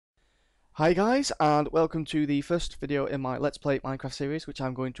Hi guys, and welcome to the first video in my Let's Play Minecraft series, which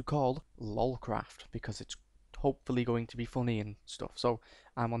I'm going to call LOLcraft, because it's hopefully going to be funny and stuff. So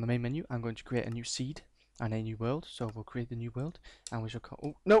I'm on the main menu. I'm going to create a new seed and a new world. So we'll create the new world, and we shall call...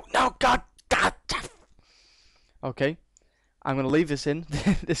 Oh, no, no, God! Okay, I'm going to leave this in.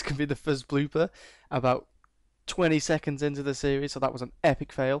 This could be the first blooper about 20 seconds into the series, so that was an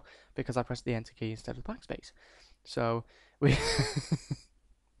epic fail, because I pressed the enter key instead of the backspace. So we...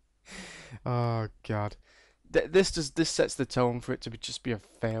 Oh God, this sets the tone for it to just be a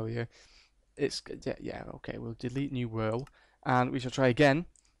failure. It's yeah, okay. We'll delete new world, and we shall try again.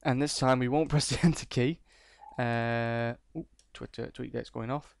 And this time we won't press the enter key. Tweet that's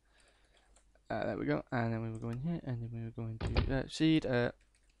going off. There we go. And then we will go in here, and then we were going to seed.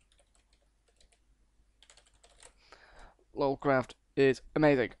 LOLcraft is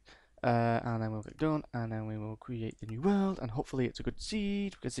amazing. And then we'll get done, and then we will create the new world, and hopefully it's a good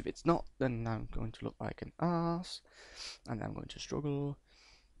seed, because if it's not, then I'm going to look like an ass, and I'm going to struggle.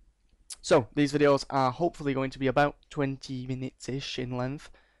 So, these videos are hopefully going to be about 20 minutes-ish in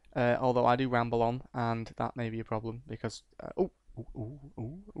length, although I do ramble on, and that may be a problem, because, alright,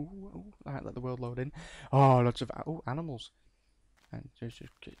 let the world load in. Oh, lots of, animals. And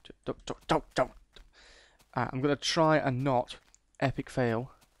don't. I'm going to try and not epic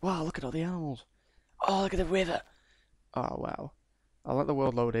fail. Wow, look at all the animals. Oh, look at the river. Oh, wow. I'll let the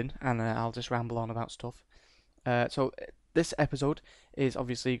world load in, and I'll just ramble on about stuff. So this episode is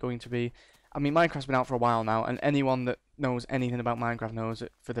obviously going to be... I mean, Minecraft's been out for a while now, and anyone that knows anything about Minecraft knows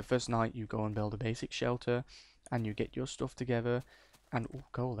that for the first night you go and build a basic shelter, and you get your stuff together, and... oh,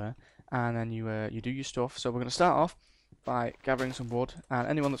 coal there. And then you do your stuff. So we're going to start off by gathering some wood, and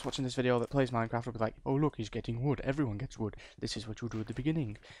anyone that's watching this video that plays Minecraft will be like, oh look, he's getting wood, everyone gets wood, this is what you do at the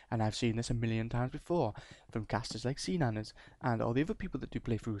beginning, and I've seen this a million times before, from casters like Nanners, and all the other people that do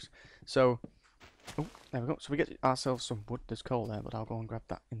playthroughs. So, oh, there we go, so we get ourselves some wood. There's coal there, but I'll go and grab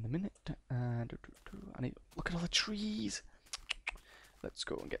that in a minute, and I need, look at all the trees, let's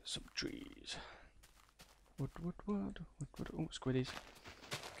go and get some trees, wood, oh, squiddies,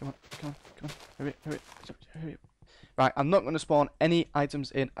 come on, hurry up. Right, I'm not going to spawn any items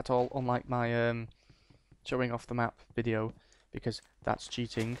in at all, unlike my showing off the map video, because that's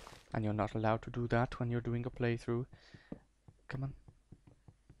cheating, and you're not allowed to do that when you're doing a playthrough. Come on.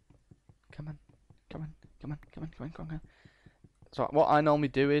 So what I normally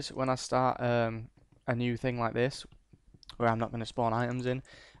do is, when I start a new thing like this, where I'm not going to spawn items in,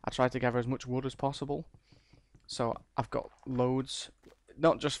 I try to gather as much wood as possible. So I've got loads,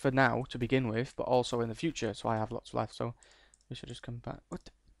 not just for now to begin with, but also in the future, so I have lots left. So we should just come back. What?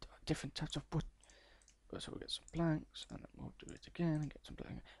 Different types of wood. So we'll get some planks, and then we'll do it again and get some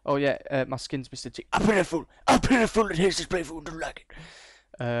planks. Oh yeah, my skin's Mr. T. I'm pitiful, and here's this playful and don't like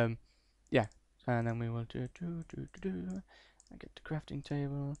it. Yeah, and then we will do, and get the crafting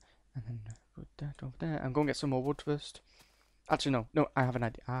table, and then put that over there. I'm going to get some more wood first. Actually, no, I have an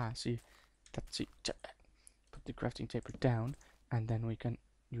idea. Ah, see, that's it. Put the crafting table down, and then we can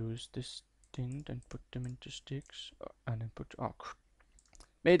use this thing and put them into sticks, and then put... oh,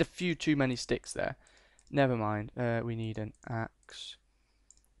 made a few too many sticks there. Never mind. We need an axe,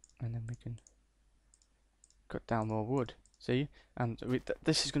 and then we can cut down more wood. See, and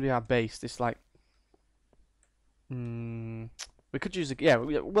this is going to be our base. This like, we could use a, yeah,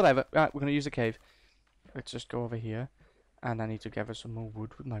 whatever. Right, we're going to use a cave. Let's just go over here, and I need to gather some more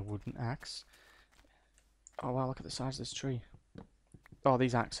wood with my wooden axe. Oh wow, look at the size of this tree. Oh,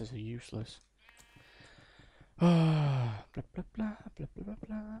 these axes are useless. Blah, blah, blah, blah, blah,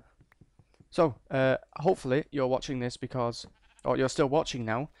 blah. So, hopefully you're watching this because, or you're still watching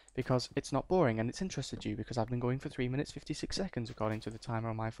now, because it's not boring and it's interested you, because I've been going for 3 minutes 56 seconds according to the timer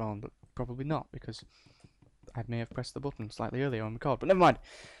on my phone, but probably not, because I may have pressed the button slightly earlier on record, but never mind.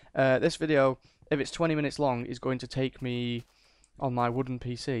 This video, if it's 20 minutes long, is going to take me, on my wooden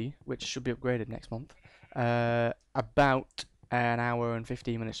PC, which should be upgraded next month, about an hour and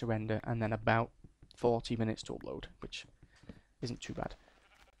 15 minutes to render, and then about 40 minutes to upload, which isn't too bad.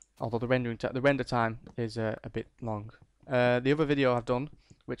 Although the render time is a bit long. The other video I've done,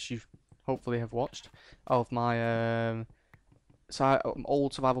 which you hopefully have watched, of my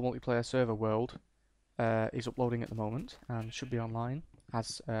old survival multiplayer server world, is uploading at the moment and should be online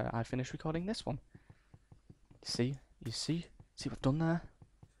as I finish recording this one. See what I've done there?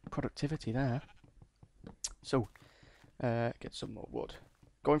 Productivity there. So, get some more wood.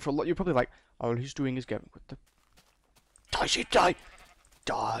 Going for a lot. You're probably like, all he's doing is getting with the...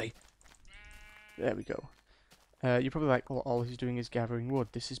 Die! There we go. You're probably like, well, all he's doing is gathering wood.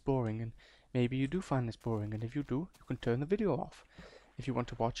 This is boring, and maybe you do find this boring, and if you do, you can turn the video off. If you want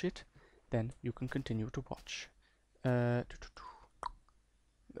to watch it, then you can continue to watch. Let's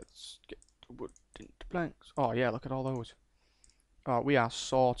get the wood into planks. Oh yeah, look at all those. Oh, we are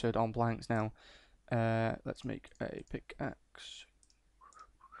sorted on planks now. Let's make a pickaxe.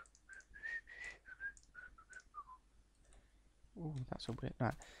 Ooh, that's a bit.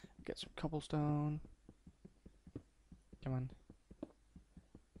 Right, get some cobblestone. Come on.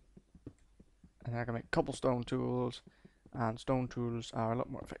 And then I can make cobblestone tools, and stone tools are a lot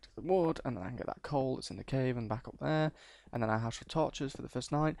more effective than wood, and then I can get that coal that's in the cave and back up there, and then I have some torches for the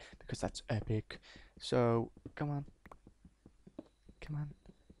first night, because that's epic. So, come on. Come on.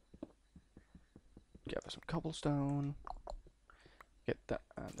 Get us some cobblestone. Get that,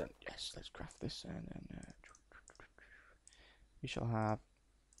 and then, yes, let's craft this, and then we shall have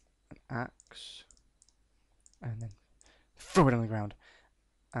an axe, and then throw it on the ground,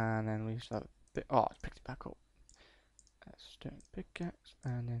 and then we shall have a bit, oh, it's picked it back up. A stone pickaxe,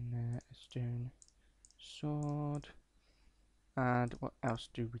 and then a stone sword, and what else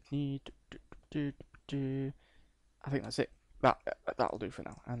do we need? I think that's it. That'll do for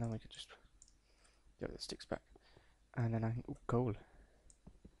now, and then we can just get the sticks back, and then I can, ooh, coal.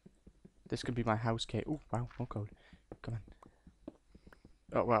 This could be my house kit. Oh wow, more coal. Come on.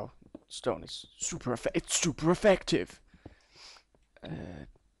 Oh well, stone is super it's super effective.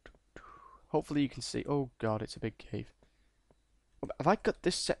 Hopefully you can see. Oh god, it's a big cave. Have I got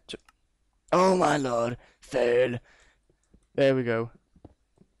this set to... Oh my lord, fail. There we go.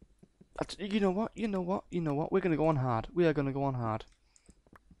 You know what? You know what? You know what? We're gonna go on hard. We are gonna go on hard.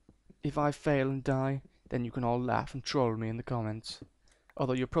 If I fail and die, then you can all laugh and troll me in the comments.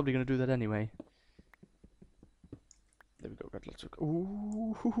 Although you're probably gonna do that anyway. There we go. Got lots of.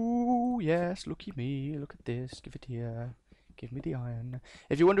 Ooh, yes. Looky me. Look at this. Give it here. Give me the iron.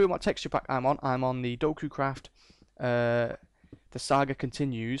 If you're wondering what texture pack I'm on the LOLcraft. The saga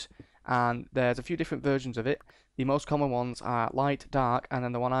continues, and there's a few different versions of it. The most common ones are light, dark, and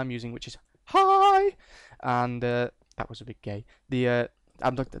then the one I'm using, which is high. And that was a bit gay.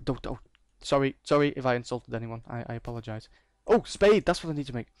 I'm like, sorry if I insulted anyone. I apologize. Oh, spade. That's what I need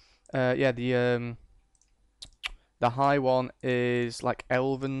to make. Yeah, the high one is like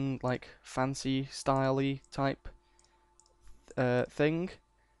elven, like fancy styley type thing,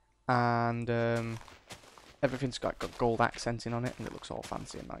 and everything's got gold accenting on it, and it looks all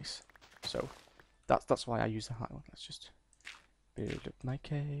fancy and nice. So that's why I use the high one. Let's just build up my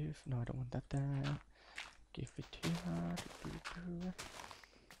cave. No, I don't want that there. Give it here.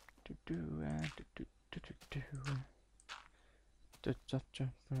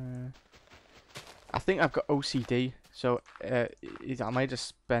 I think I've got OCD, so I might just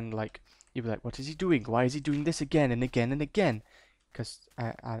spend like, you'll be like, what is he doing? Why is he doing this again and again and again? Because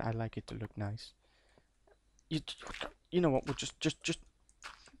I like it to look nice. You know what? We'll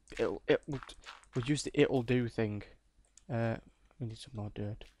we'll use the it'll do thing. We need some more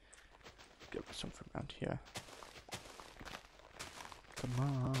dirt. Get some from around here. Come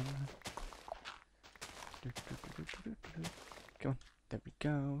on. Come on. There we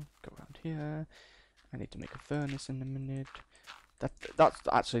go. Go around here. I need to make a furnace in a minute. That's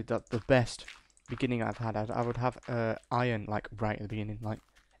actually the best beginning I've had. I would have iron like right at the beginning, like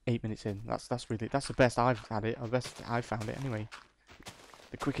 8 minutes in. That's the best I've had it. Or the best I've found it anyway.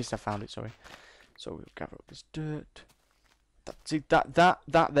 The quickest I've found it. Sorry. So we'll gather up this dirt. See that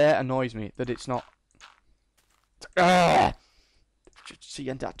there annoys me that it's not. See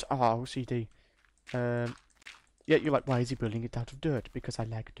and that. Oh, OCD. Yeah, you're like, why is he building it out of dirt? Because I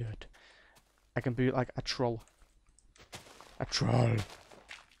like dirt. I can be like a troll. A troll.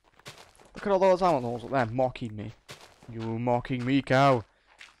 Look at all those animals up there mocking me. You mocking me, cow.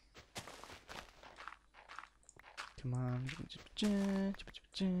 Come on.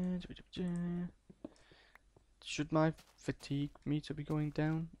 Should my fatigue meter be going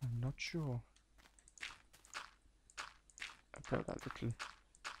down? I'm not sure. I built that little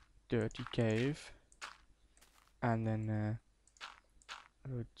dirty cave. And then I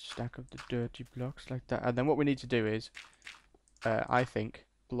would stack up the dirty blocks like that. And then what we need to do is, I think,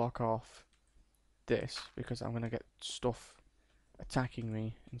 block off this, because I'm going to get stuff attacking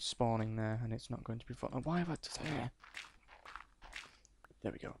me and spawning there, and it's not going to be fun. Oh, why have I just there?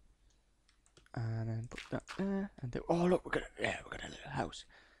 There we go. And then put that there, and then, oh look, we're gonna a little house.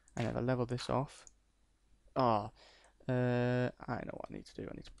 And then I level this off. I know what I need to do.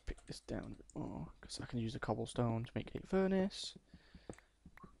 I need to pick this down a bit more, because I can use the cobblestone to make a furnace.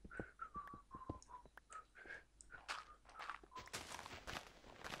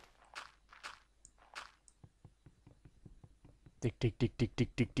 Dig.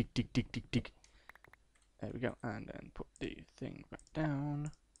 There we go, and then put the thing back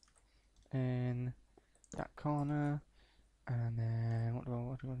down. corner. And then what do I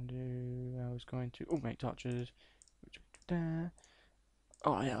want to do? I was going to make torches. There.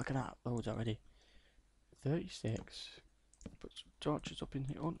 Oh yeah, look at that, loads already. 36. Put some torches up in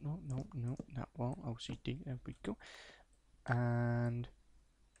here. Oh no, that won't. OCD. There we go. And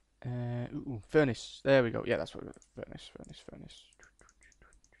furnace. There we go. Yeah, that's what we're furnace.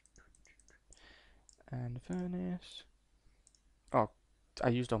 And furnace. Oh, I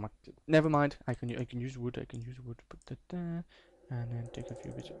used all my. Never mind. I can use wood. Put that there, and then take a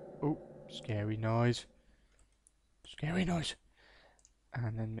few bits. Oh, scary noise.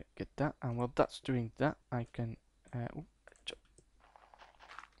 And then get that. And while that's doing that, I can.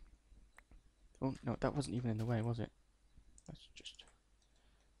 Oh no, that wasn't even in the way, was it? Let's just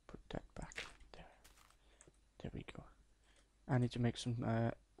put that back there. There we go. I need to make some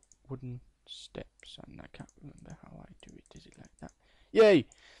wooden steps, and I can't remember how I do it. Is it like that? Yay!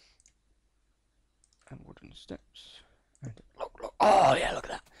 And wooden steps. And look! Oh yeah, look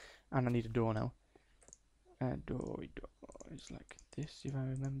at that! And I need a door now. Door is like this, if I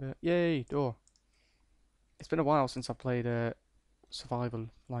remember. Yay, door! It's been a while since I played survival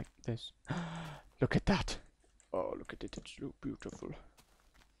like this. Look at that! Oh, look at it! It's so beautiful.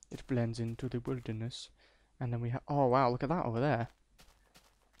 It blends into the wilderness, and then we have. Oh wow, look at that over there.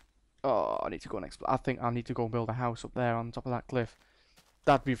 Oh, I need to go and explore. I think I need to go build a house up there on top of that cliff.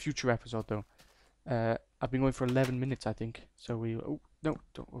 That'd be a future episode, though. I've been going for 11 minutes, I think. So we. Oh no,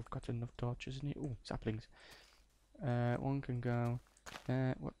 we've got enough torches in here. Oh, saplings. One can go.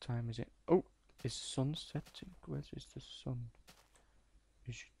 What time is it? Oh, is the sun setting? Where is the sun?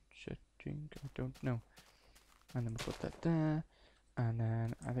 Is it setting? I don't know. And then we'll put that there. And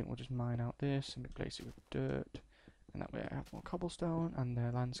then I think we'll just mine out this and replace it with dirt. And that way I have more cobblestone and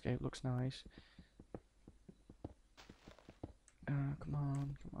the landscape looks nice. Come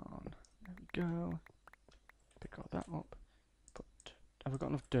on. There we go. Pick all that up. Have I got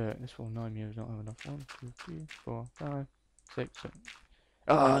enough dirt? This will annoy me if I don't have enough. 1, 2, 3, 4, 5, 6, 7.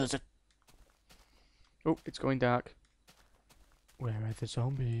 Oh, there's a. Oh, it's going dark. Where are the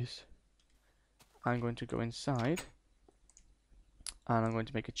zombies? I'm going to go inside. And I'm going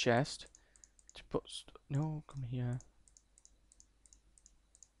to make a chest to put. No, come here.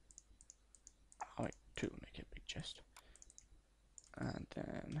 I'll make 2, make it a big chest. And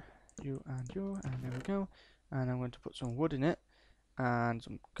then you, and there we go. And I'm going to put some wood in it, and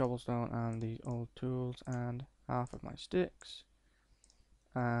some cobblestone, and these old tools, and half of my sticks,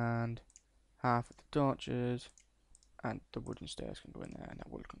 and half of the torches, and the wooden stairs can go in there, and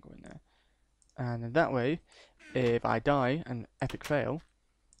that wood can go in there. And then that way, if I die, an epic fail,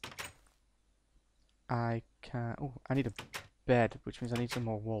 I can. Oh, I need a bed, which means I need some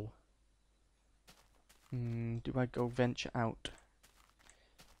more wool. Do I go venture out?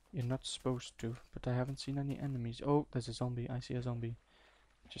 You're not supposed to, but I haven't seen any enemies. Oh, there's a zombie. I see a zombie.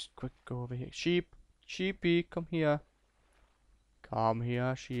 Just quick, go over here. Sheepy, come here. Come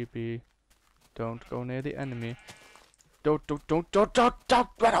here, sheepy. Don't go near the enemy. Don't run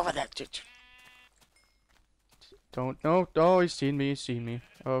over there. Don't, no, oh, he's seen me.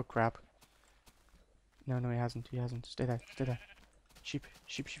 Oh, crap. No, he hasn't. Stay there. Sheep.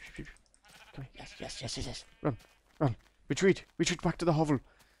 Come here. Yes. Run. Retreat back to the hovel.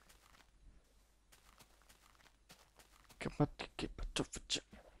 Come on, get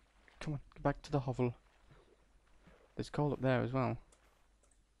back to the hovel. There's coal up there as well.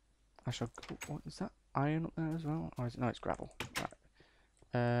 I shall. What is that? Iron up there as well? Or is it? No, it's gravel.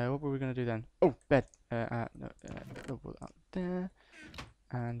 Right. What were we gonna do then? Oh, bed. No, double up there,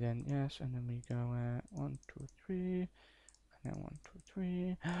 and then yes, and then we go 1, 2, 3, and then 1, 2,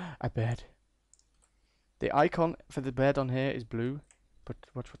 3. A bed. The icon for the bed on here is blue. But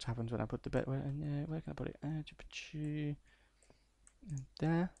watch what happens when I put the bed. Where can I put it?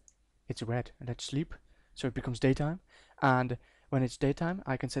 There. It's red. And let's sleep. So it becomes daytime. And when it's daytime,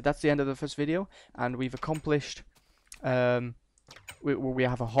 I can say that's the end of the first video. And we've accomplished. We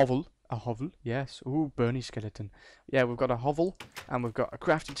have a hovel. A hovel, yes. Ooh, Bernie skeleton. Yeah, we've got a hovel. And we've got a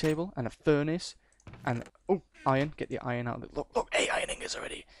crafting table. And a furnace. And, oh, iron. Get the iron out of it. Look, 8 iron ingots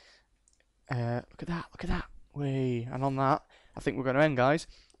already. Look at that. Wait, and on that, I think we're going to end, guys.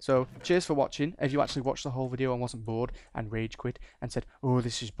 So, cheers for watching. If you actually watched the whole video and wasn't bored and rage quit and said, oh,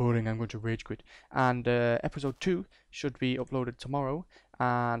 this is boring, I'm going to rage quit. And episode 2 should be uploaded tomorrow.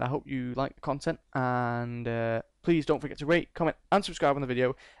 And I hope you like the content. And please don't forget to rate, comment, and subscribe on the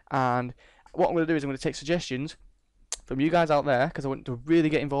video. And what I'm going to do is I'm going to take suggestions from you guys out there, because I want to really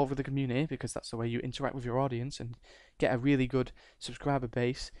get involved with the community, because that's the way you interact with your audience and get a really good subscriber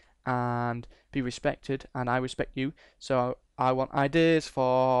base and be respected, and I respect you. So I want ideas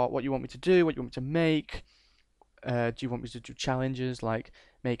for what you want me to do, what you want me to make, do you want me to do challenges like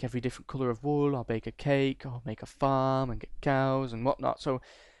make every different colour of wool, or bake a cake, or make a farm and get cows and whatnot. So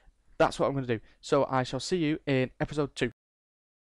that's what I'm going to do. So I shall see you in episode 2.